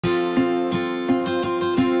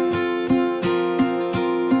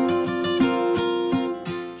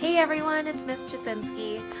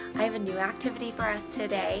Jasinski. I have a new activity for us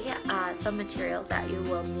today. Some materials that you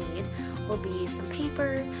will need will be some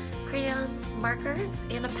paper, crayons, markers,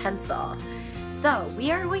 and a pencil. So we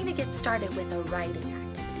are going to get started with a writing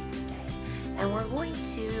activity today. And we're going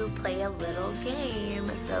to play a little game.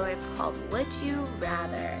 So it's called Would You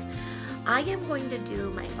Rather? I am going to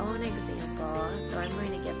do my own example, so I'm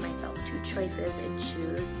going to give myself two choices and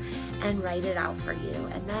choose and write it out for you.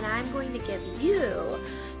 And then I'm going to give you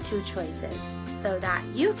two choices so that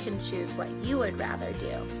you can choose what you would rather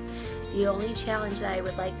do. The only challenge that I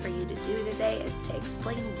would like for you to do today is to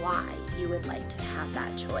explain why you would like to have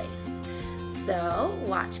that choice. So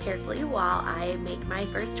watch carefully while I make my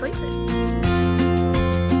first choices.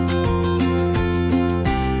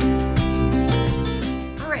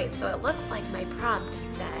 So it looks like my prompt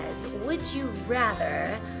says, would you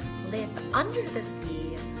rather live under the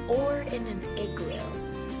sea or in an igloo?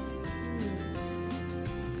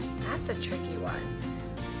 That's a tricky one.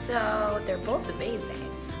 So they're both amazing,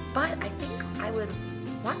 but I think I would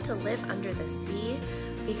want to live under the sea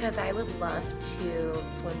because I would love to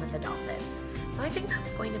swim with the dolphins. So I think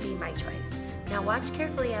that's going to be my choice. Now watch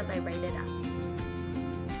carefully as I write it out.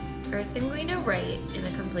 First I'm going to write in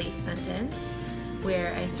a complete sentence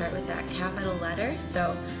where I start with that capital letter.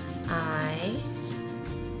 So I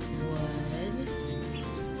would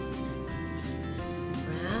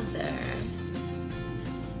rather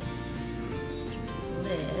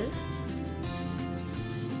live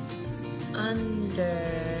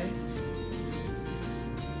under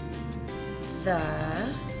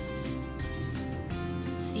the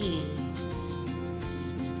sea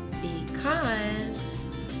because I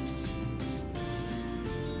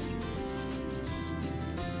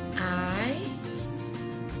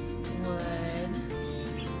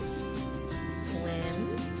would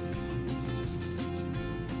swim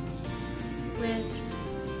with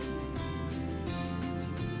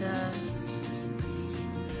the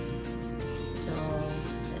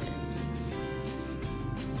dolphins.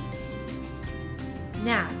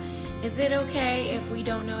 Now, is it okay if we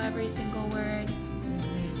don't know every single word?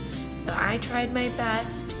 So I tried my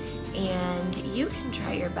best, and you can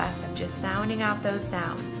try your best of just sounding out those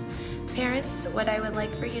sounds. Parents, what I would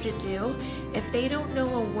like for you to do, if they don't know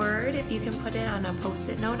a word, if you can put it on a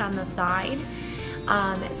post-it note on the side,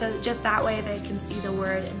 so just that way they can see the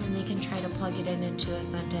word and then they can try to plug it in into a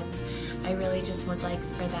sentence. I really just would like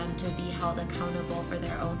for them to be held accountable for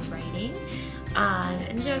their own writing,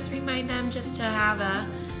 and just remind them just to have a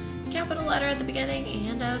capital letter at the beginning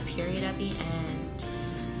and a period at the end.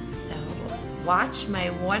 So watch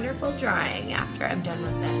my wonderful drawing after I'm done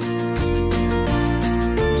with this.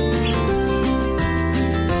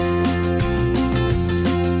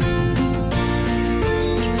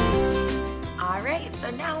 Alright,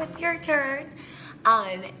 so now it's your turn.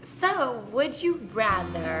 So would you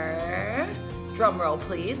rather, drum roll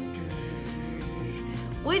please,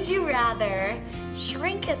 would you rather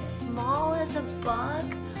shrink as small as a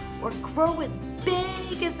bug or grow as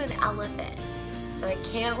big as an elephant? So I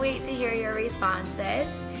can't wait to hear your responses.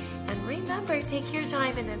 And remember, take your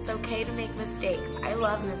time, and it's okay to make mistakes. I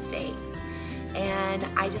love mistakes. And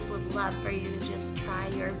I just would love for you to just try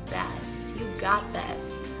your best. You got this.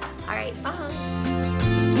 All right,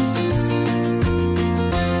 bye.